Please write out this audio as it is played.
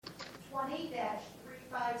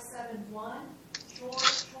20-3571,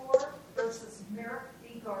 Chuor versus Merrick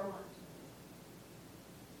v. Garland.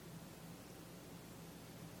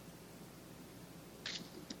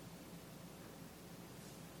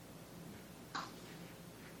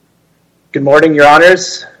 Good morning, Your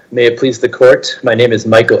Honors. May it please the court. My name is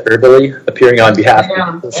Michael Erbely, appearing on behalf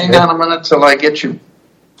of... Hang on a minute till I get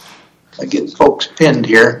folks pinned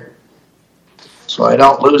here, so I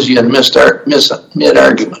don't lose you in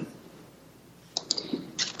mid-argument.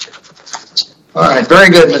 All right, very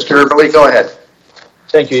good, Mr. Erbely. Go ahead.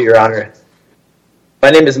 Thank you, Your Honor. My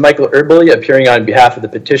name is Michael Erbely, appearing on behalf of the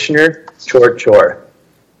petitioner, Chuor. The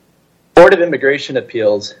Board of Immigration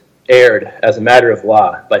Appeals erred as a matter of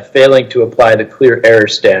law by failing to apply the clear error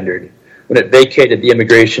standard when it vacated the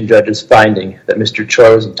immigration judge's finding that Mr.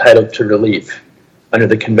 Chuor was entitled to relief under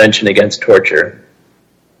the Convention Against Torture.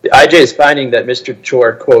 The IJ's finding that Mr.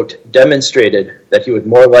 Chuor, quote, demonstrated that he would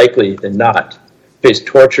more likely than not face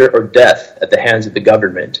torture or death at the hands of the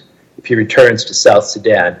government if he returns to South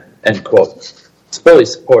Sudan, end quote, is fully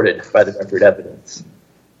supported by the record evidence.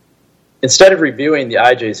 Instead of reviewing the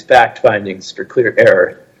IJ's fact findings for clear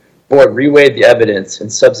error, the board reweighed the evidence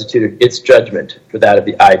and substituted its judgment for that of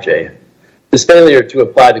the IJ. This failure to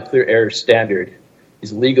apply the clear error standard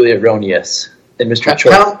is legally erroneous. And Mr.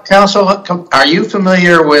 Chuor... Counsel, are you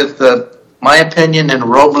familiar with my opinion in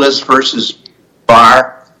Robles versus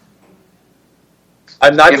Barr?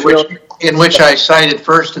 I'm not familiar. In which I cited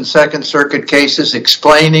First and Second Circuit cases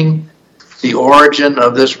explaining the origin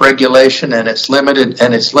of this regulation and its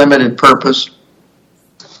limited purpose.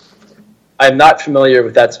 I'm not familiar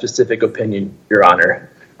with that specific opinion, Your Honor.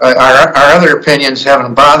 Our other opinions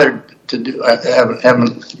haven't bothered to do,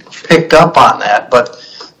 haven't picked up on that, but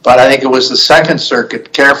I think it was the Second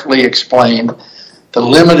Circuit carefully explained. The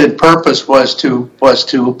limited purpose was to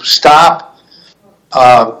stop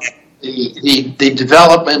the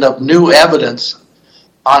development of new evidence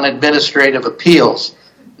on administrative appeals,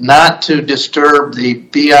 not to disturb the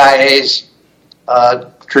BIA's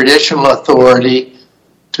traditional authority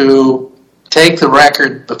to take the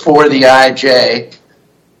record before the IJ,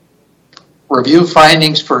 review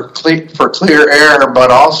findings for clear error, but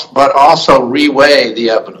also reweigh the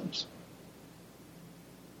evidence.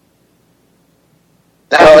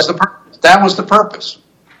 That was the purpose.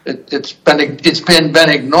 It's been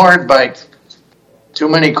ignored by too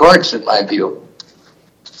many courts, in my view.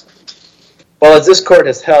 Well, as this court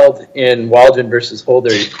has held in Waldron versus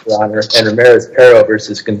Holder, Your Honor, and Ramirez-Pero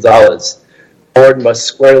versus Gonzalez, the board must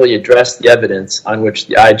squarely address the evidence on which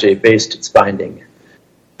the IJ based its finding.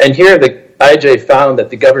 And here the IJ found that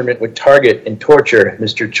the government would target and torture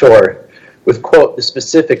Mr. Chuor with, quote, the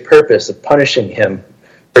specific purpose of punishing him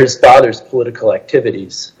for his father's political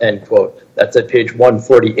activities, end quote. That's at page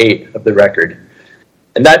 148 of the record.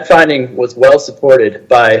 And that finding was well supported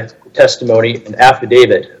by testimony and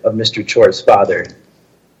affidavit of Mr. Chuor's father,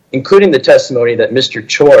 including the testimony that Mr.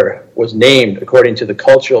 Chuor was named according to the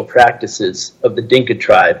cultural practices of the Dinka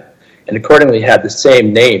tribe and accordingly had the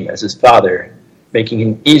same name as his father, making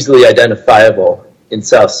him easily identifiable in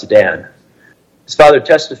South Sudan. His father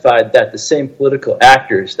testified that the same political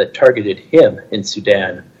actors that targeted him in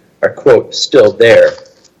Sudan are, quote, still there.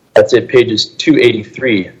 That's at pages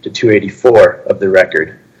 283 to 284 of the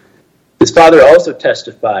record. His father also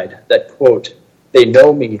testified that, quote, they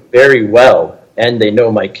know me very well and they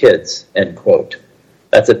know my kids, end quote.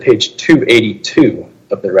 That's at page 282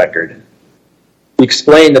 of the record. He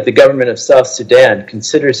explained that the government of South Sudan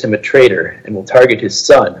considers him a traitor and will target his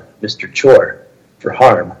son, Mr. Chuor, for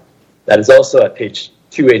harm. That is also at page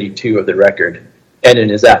 282 of the record, and in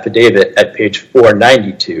his affidavit at page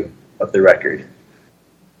 492 of the record.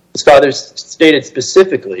 His father stated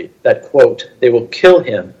specifically that, quote, they will kill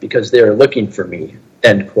him because they are looking for me,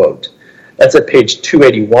 end quote. That's at page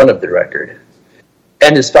 281 of the record.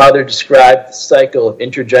 And his father described the cycle of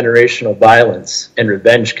intergenerational violence and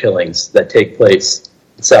revenge killings that take place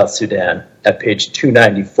in South Sudan at page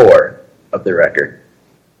 294 of the record.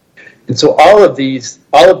 And so all of this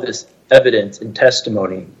evidence and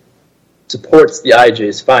testimony supports the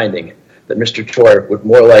IJ's finding that Mr. Chuor would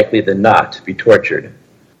more likely than not be tortured.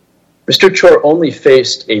 Mr. Chuor only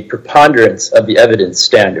faced a preponderance of the evidence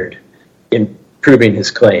standard in proving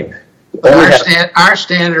his claim. Our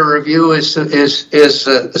standard review is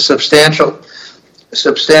substantial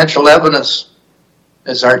evidence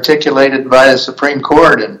as articulated by the Supreme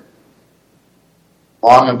Court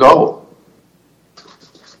long ago.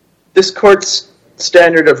 This court's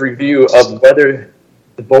standard of review of whether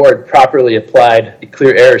the board properly applied the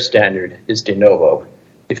clear error standard is de novo.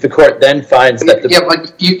 If the court then finds that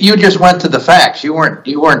but you just went to the facts. You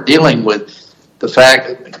weren't dealing with the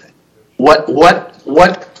fact.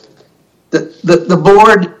 the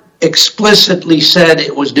board explicitly said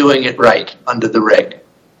it was doing it right under the reg.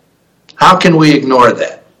 How can we ignore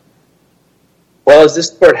that? Well, as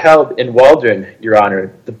this court held in Waldron, Your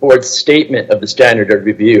Honor, the board's statement of the standard of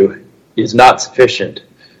review is not sufficient.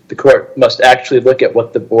 The court must actually look at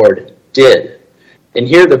what the board did. And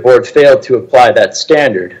here the board failed to apply that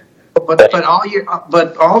standard. But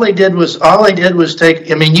all they did was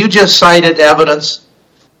take, I mean, you just cited evidence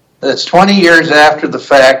that's 20 years after the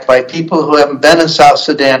fact by people who haven't been in South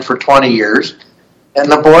Sudan for 20 years,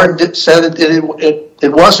 and the board said that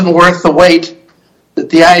it wasn't worth the wait that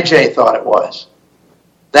the IJ thought it was.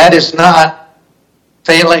 That is not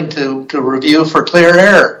failing to review for clear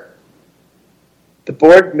error. The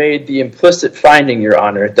board made the implicit finding, Your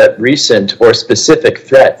Honor, that recent or specific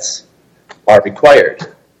threats are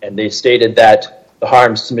required. And they stated that the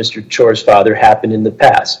harms to Mr. Chuor's father happened in the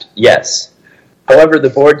past. Yes. However, the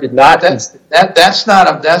board did not... That's not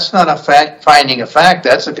a fact, finding a fact.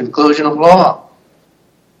 That's a conclusion of law.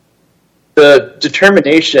 The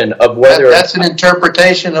determination of whether... That's an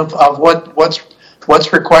interpretation of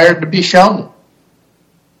what's required to be shown.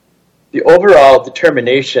 The overall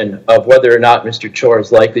determination of whether or not Mr. Chuor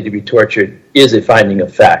is likely to be tortured is a finding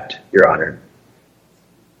of fact, Your Honor.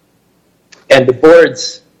 And the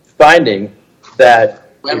board's finding that...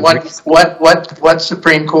 And what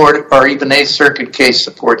Supreme Court or even Eighth Circuit case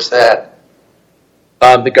supports that?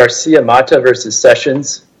 The Garcia-Mata versus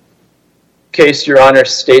Sessions case, Your Honor,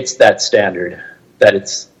 states that standard,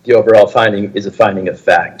 that the overall finding is a finding of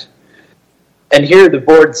fact. And here the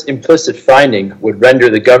board's implicit finding would render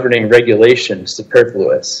the governing regulation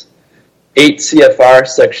superfluous. 8 CFR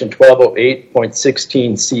section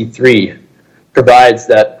 1208.16C3 provides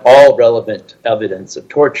that all relevant evidence of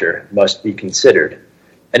torture must be considered.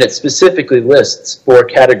 And it specifically lists 4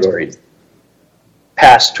 categories: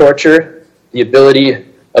 past torture, the ability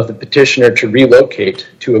of the petitioner to relocate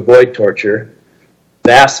to avoid torture,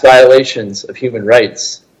 mass violations of human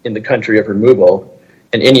rights in the country of removal,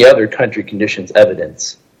 and any other country conditions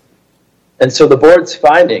evidence. And so the board's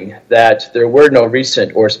finding that there were no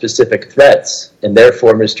recent or specific threats, and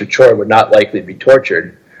therefore Mr. Chuor would not likely be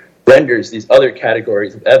tortured, renders these other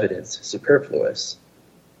categories of evidence superfluous.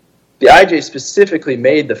 The IJ specifically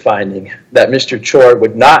made the finding that Mr. Chuor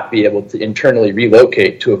would not be able to internally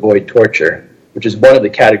relocate to avoid torture, which is one of the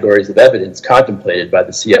categories of evidence contemplated by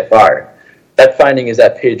the CFR. That finding is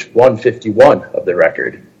at page 151 of the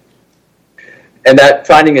record. And that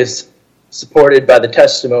finding is supported by the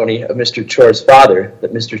testimony of Mr. Chuor's father,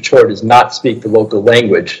 that Mr. Chuor does not speak the local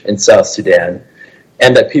language in South Sudan,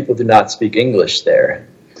 and that people do not speak English there.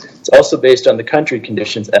 It's also based on the country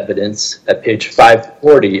conditions evidence at page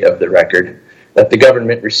 540 of the record that the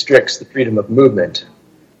government restricts the freedom of movement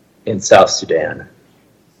in South Sudan.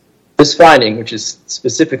 This finding, which is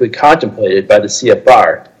specifically contemplated by the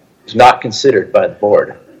CFR, is not considered by the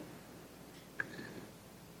board.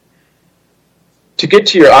 To get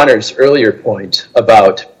to Your Honor's earlier point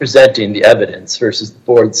about presenting the evidence versus the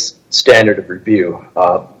board's standard of review,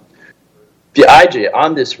 the IJ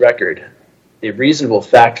on this record, a reasonable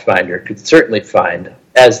fact finder could certainly find,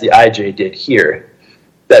 as the IJ did here,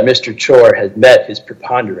 that Mr. Chuor had met his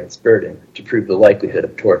preponderance burden to prove the likelihood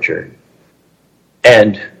of torture.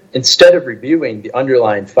 And instead of reviewing the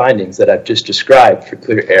underlying findings that I've just described for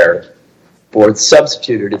clear error, the board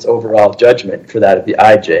substituted its overall judgment for that of the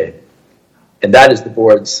IJ. And that is the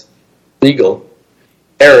board's legal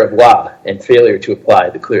error of law and failure to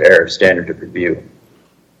apply the clear error standard of review.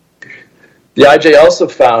 The IJ also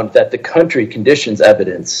found that the country conditions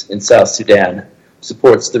evidence in South Sudan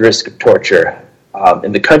supports the risk of torture.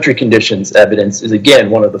 And the country conditions evidence is,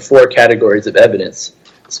 again, one of the 4 categories of evidence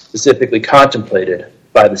specifically contemplated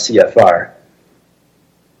by the CFR.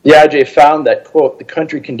 The IJ found that, quote, the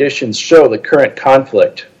country conditions show the current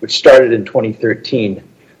conflict, which started in 2013,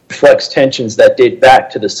 reflects tensions that date back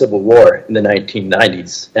to the Civil War in the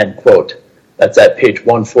 1990s, end quote. That's at page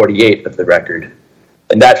 148 of the record.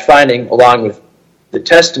 And that finding, along with the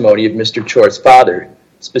testimony of Mr. Chuor's father,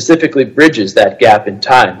 specifically bridges that gap in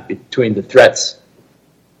time between the threats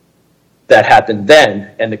that happened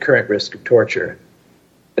then and the current risk of torture.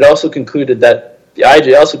 It also concluded that, the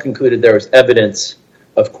IJ also concluded there was evidence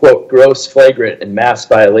of, quote, gross, flagrant, and mass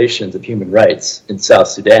violations of human rights in South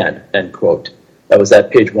Sudan, end quote. That was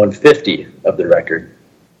at page 150 of the record.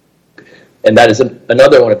 And that is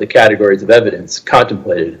another one of the categories of evidence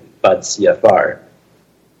contemplated by the CFR.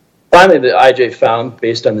 Finally, the IJ found,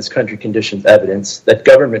 based on this country conditions evidence, that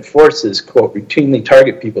government forces, quote, routinely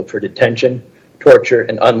target people for detention, torture,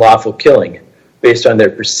 and unlawful killing based on their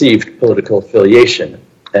perceived political affiliation,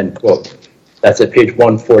 end quote. That's at page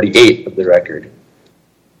 148 of the record.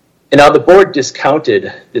 And now the board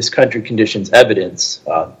discounted this country conditions evidence,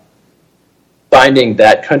 finding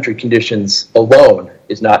that country conditions alone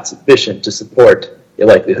is not sufficient to support a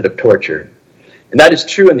likelihood of torture. And that is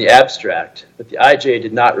true in the abstract, but the IJ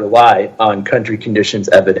did not rely on country conditions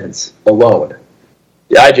evidence alone.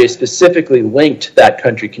 The IJ specifically linked that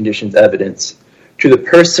country conditions evidence to the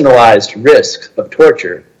personalized risk of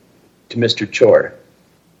torture to Mr. Chuor.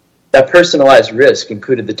 That personalized risk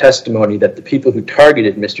included the testimony that the people who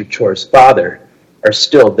targeted Mr. Chuor's father are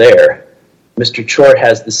still there. Mr. Chuor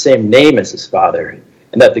has the same name as his father,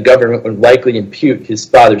 and that the government would likely impute his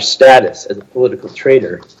father's status as a political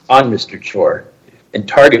traitor on Mr. Chuor and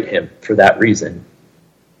target him for that reason.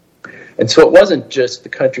 And so it wasn't just the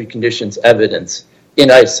country conditions evidence in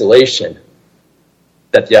isolation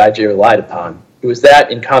that the IJ relied upon. It was that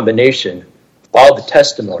in combination with all the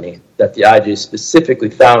testimony that the IJ specifically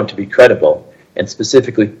found to be credible and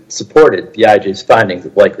specifically supported the IJ's findings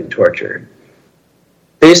of likely torture.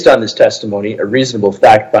 Based on this testimony, a reasonable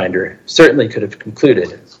fact finder certainly could have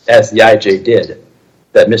concluded, as the IJ did,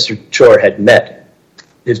 that Mr. Chuor had met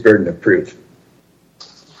his burden of proof.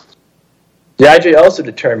 The IJ also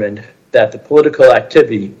determined that the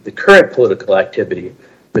current political activity,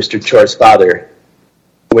 Mr. Chuor's father,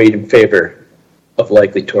 weighed in favor of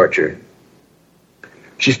likely torture.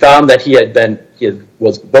 She found that he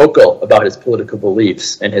was vocal about his political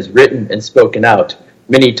beliefs and has written and spoken out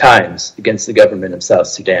many times against the government of South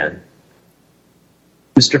Sudan.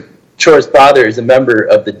 Mr. Chuor's father is a member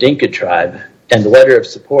of the Dinka tribe, and the letter of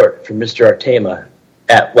support from Mr. Artema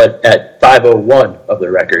at 501 of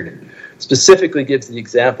the record specifically gives the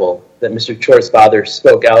example that Mr. Chuor's father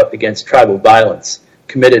spoke out against tribal violence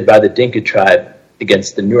committed by the Dinka tribe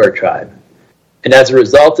against the Chuor tribe. And as a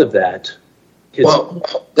result of that,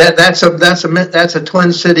 that's a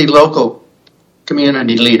Twin City local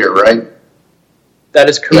community leader, right? That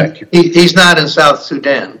is correct. He's not in South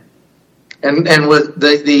Sudan. And with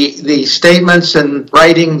the statements and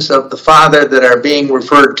writings of the father that are being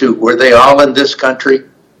referred to, were they all in this country?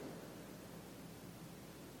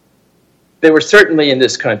 They were certainly in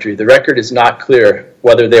this country. The record is not clear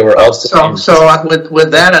whether they were also. So with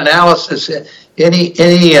that analysis, any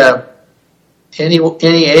alien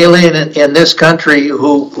in this country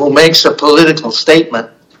who makes a political statement,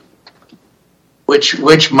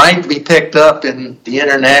 which might be picked up in the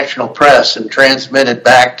international press and transmitted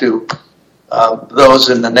back to those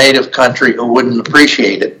in the native country who wouldn't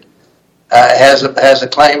appreciate it, has a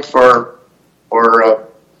claim for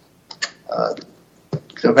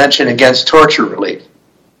Convention Against Torture relief.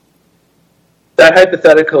 That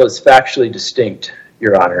hypothetical is factually distinct,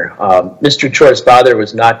 Your Honor. Mr. Chuor's father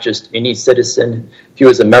was not just any citizen. He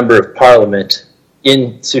was a member of parliament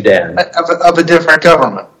in Sudan. Of a different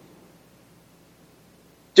government.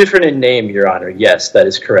 Different in name, Your Honor. Yes, that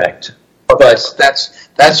is correct. But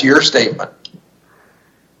that's your statement.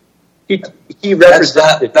 He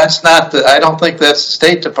represented. That's not I don't think that's the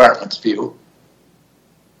State Department's view.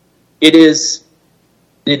 It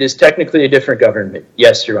is technically a different government,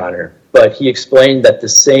 yes, Your Honor. But he explained that the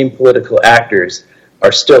same political actors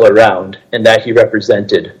are still around and that he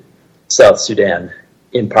represented South Sudan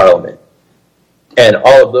in Parliament. And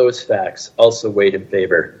all of those facts also weighed in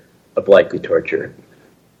favor of likely torture.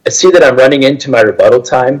 I see that I'm running into my rebuttal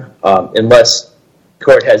time. Unless the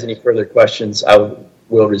court has any further questions, I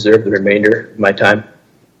will reserve the remainder of my time.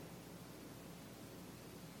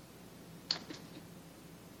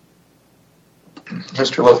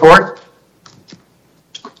 Mr. LaForte?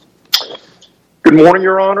 Good morning,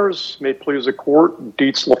 Your Honors. May it please the court,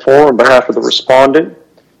 Dietz LaForte on behalf of the respondent.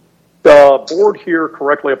 The board here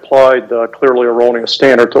correctly applied the clearly erroneous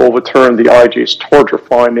standard to overturn the IJ's torture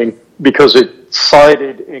finding because it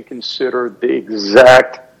cited and considered the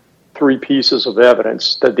exact three pieces of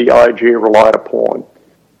evidence that the IJ relied upon.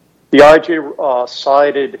 The IJ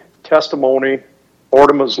cited testimony,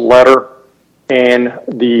 Artema's letter, and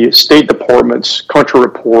the State Department's country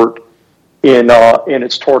report in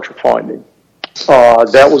its torture finding.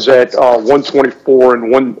 That was at 124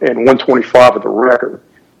 and 125 of the record.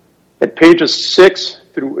 At pages 6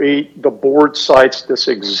 through 8, the board cites this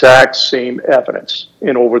exact same evidence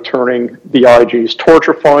in overturning the IJ's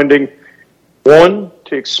torture finding. One,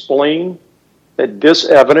 to explain that this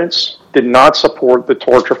evidence did not support the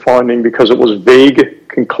torture finding because it was vague,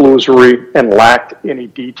 conclusory, and lacked any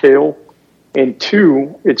detail. And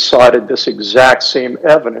two, it cited this exact same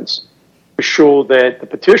evidence to show that the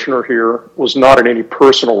petitioner here was not at any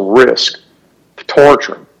personal risk to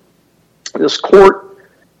torture. This court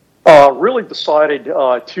really decided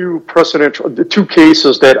two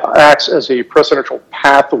cases that acts as a precedential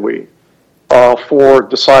pathway for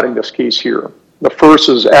deciding this case here. The first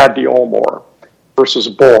is Abdi Omar versus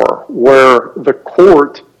Barr, where the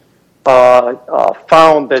court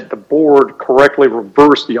found that the board correctly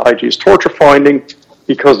reversed the IJ's torture finding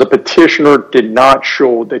because the petitioner did not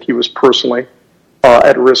show that he was personally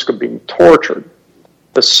at risk of being tortured.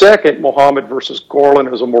 The second, Muhammad versus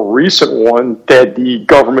Garland, is a more recent one that the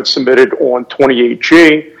government submitted on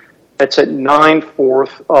 28J. That's at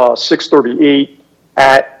 9/4/638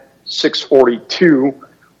 at 642,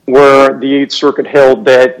 where the Eighth Circuit held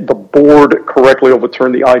that the board correctly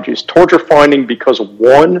overturned the IJ's torture finding because,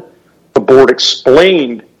 one, the board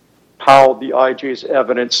explained how the IJ's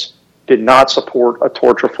evidence did not support a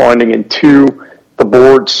torture finding, and two, the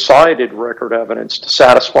board cited record evidence to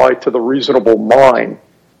satisfy to the reasonable mind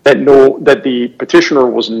that the petitioner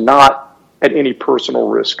was not at any personal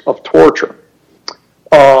risk of torture.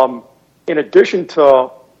 In addition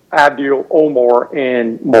to Abdi Omar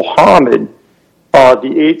and Muhammad,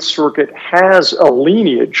 the Eighth Circuit has a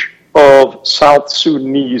lineage of South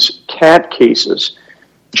Sudanese cat cases: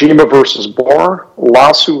 Jima versus Barr,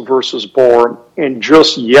 Lasu versus Barr, and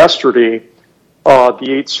just yesterday, the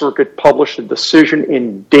Eighth Circuit published a decision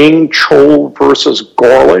in Deng Chol versus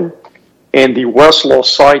Garland, and the Westlaw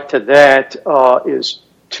site to that is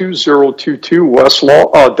 2022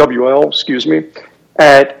 Westlaw WL,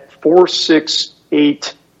 at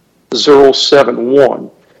 468071.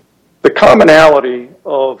 The commonality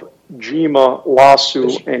of Jima, Lasu,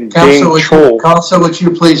 and Deng Chol. Counsel, would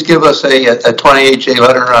you please give us a 28J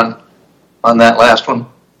letter on that last one?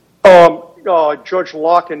 Judge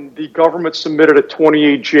Locken, the government submitted a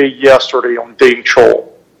 28J yesterday on Deng Chol.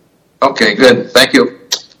 Okay, good. Thank you.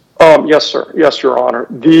 Yes, sir. Yes, Your Honor.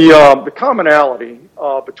 The commonality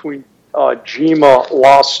between Jima,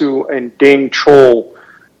 Lasu, and Deng Chol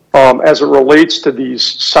as it relates to these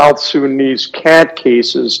South Sudanese cat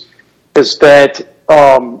cases is that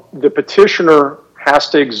the petitioner has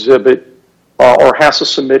to exhibit or has to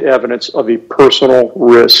submit evidence of a personal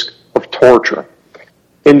risk of torture.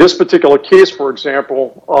 In this particular case, for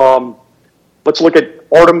example, let's look at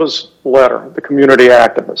Artema's letter, the community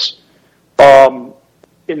activist. At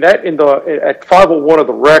 501 of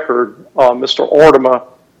the record, Mr. Artema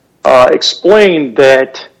explained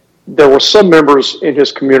that there were some members in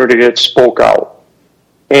his community that spoke out,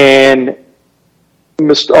 and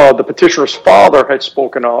the petitioner's father had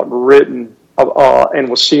spoken out and written and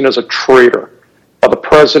was seen as a traitor of the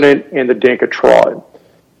president and the Dinka tribe.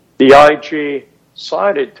 The IJ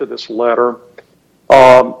cited to this letter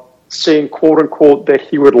saying, quote unquote, that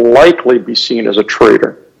he would likely be seen as a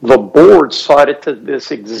traitor. The board cited to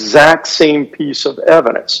this exact same piece of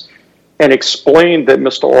evidence and explained that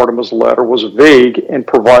Mr. Artema's letter was vague and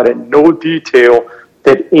provided no detail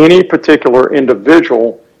that any particular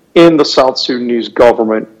individual in the South Sudanese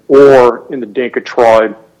government or in the Dinka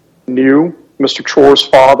tribe knew Mr. Chuor's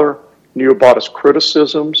father, knew about his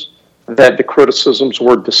criticisms, that the criticisms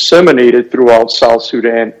were disseminated throughout South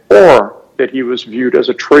Sudan, or that he was viewed as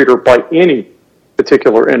a traitor by any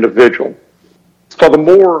particular individual.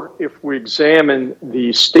 Furthermore, if we examine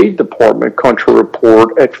the State Department country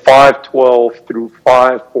report at 512 through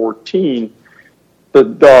 514,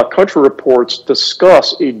 the country reports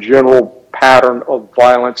discuss a general pattern of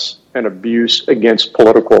violence and abuse against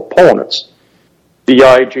political opponents. The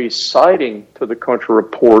IJ citing to the country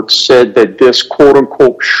report said that this, quote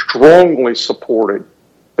unquote, strongly supported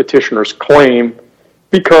petitioner's claim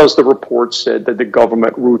because the report said that the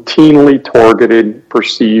government routinely targeted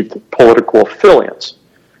perceived political affiliates.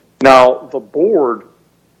 Now, the board,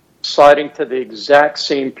 citing to the exact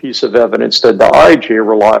same piece of evidence that the IJ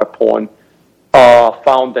relied upon,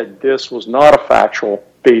 found that this was not a factual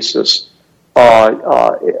basis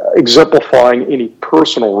exemplifying any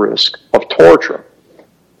personal risk of torture.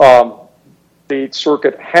 The Eighth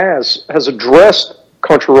Circuit has addressed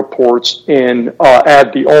country reports in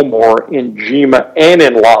Abdi Omar, in Jima, and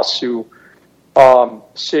in Lasu,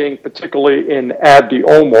 saying particularly in Abdi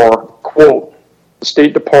Omar, quote, the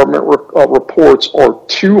State Department reports are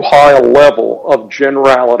too high a level of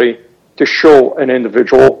generality to show an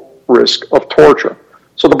individual risk of torture.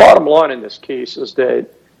 So the bottom line in this case is that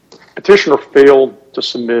petitioner failed to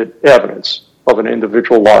submit evidence of an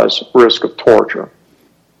individualized risk of torture.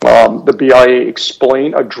 The BIA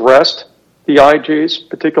addressed the IJ's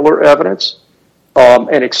particular evidence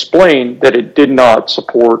and explained that it did not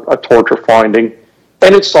support a torture finding,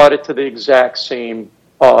 and it cited to the exact same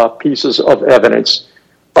pieces of evidence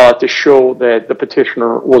to show that the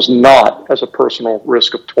petitioner was not as a personal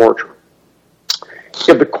risk of torture.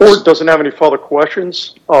 If the court doesn't have any further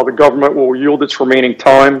questions, the government will yield its remaining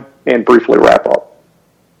time and briefly wrap up.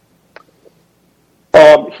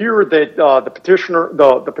 Here that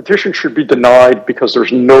the petition should be denied because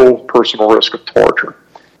there's no personal risk of torture.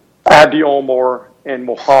 Abdi Omar and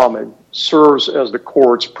Mohammed serves as the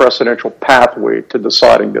court's precedential pathway to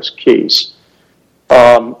deciding this case.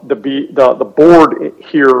 The board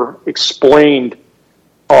here explained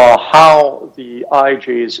how the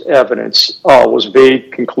IJ's evidence was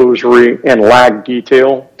vague, conclusory, and lacked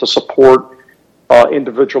detail to support an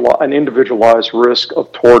individualized risk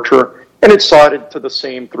of torture, and it cited to the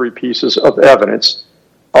same three pieces of evidence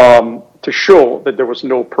to show that there was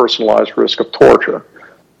no personalized risk of torture.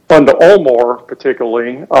 Under Omar,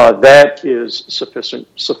 particularly, that is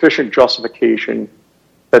sufficient justification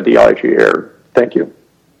that the IJ erred. Thank you.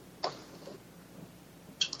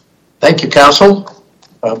 Thank you, counsel.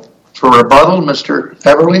 For rebuttal, Mr.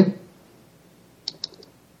 Everly.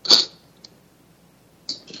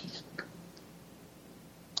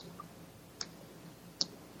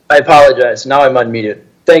 I apologize. Now I'm unmuted.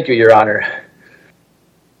 Thank you, Your Honor.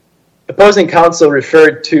 Opposing counsel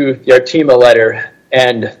referred to the Artima letter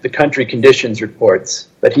and the country conditions reports,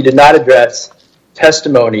 but he did not address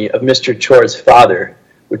testimony of Mr. Chuor's father,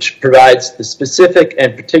 which provides the specific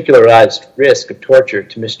and particularized risk of torture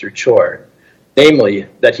to Mr. Chuor, namely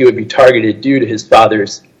that he would be targeted due to his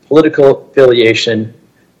father's political affiliation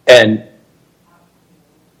and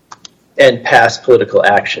past political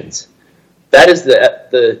actions. That is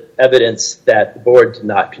the evidence that the board did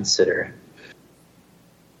not consider.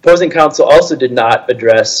 Opposing counsel also did not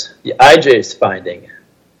address the IJ's finding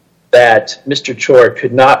that Mr. Chuor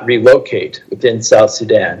could not relocate within South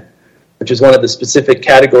Sudan, which is one of the specific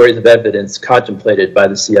categories of evidence contemplated by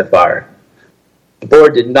the CFR. The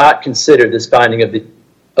board did not consider this finding of the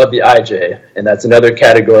IJ, and that's another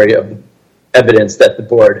category of evidence that the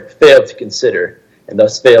board failed to consider and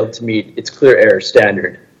thus failed to meet its clear error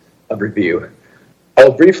standard of review. I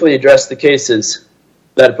will briefly address the cases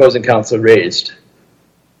that opposing counsel raised.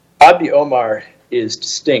 Abdi Omar is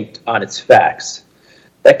distinct on its facts.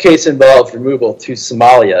 That case involved removal to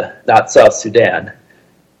Somalia, not South Sudan.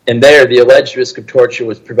 And there, the alleged risk of torture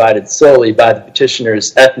was provided solely by the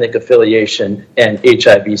petitioner's ethnic affiliation and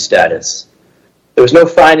HIV status. There was no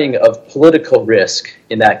finding of political risk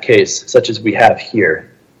in that case, such as we have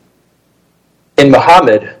here. In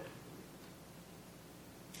Mohammed,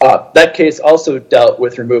 that case also dealt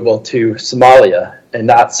with removal to Somalia and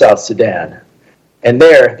not South Sudan. And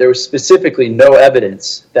there was specifically no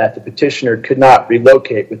evidence that the petitioner could not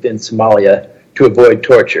relocate within Somalia to avoid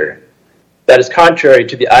torture. That is contrary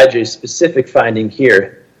to the IJ's specific finding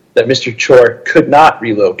here that Mr. Chuor could not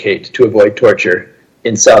relocate to avoid torture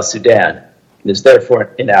in South Sudan and is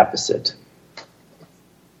therefore inapposite.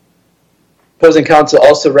 Opposing counsel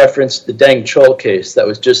also referenced the Deng Chol case that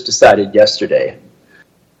was just decided yesterday.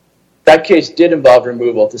 That case did involve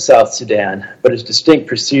removal to South Sudan, but is distinct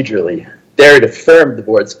procedurally. There it affirmed the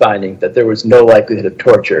board's finding that there was no likelihood of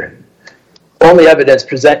torture. Only evidence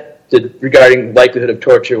presented regarding likelihood of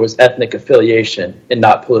torture was ethnic affiliation and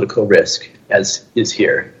not political risk, as is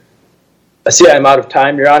here. I see I'm out of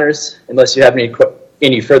time, Your Honors. Unless you have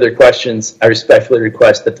any further questions, I respectfully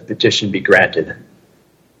request that the petition be granted.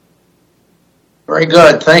 Very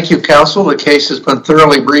good. Thank you, counsel. The case has been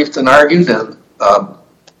thoroughly briefed and argued, and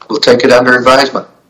we'll take it under advisement.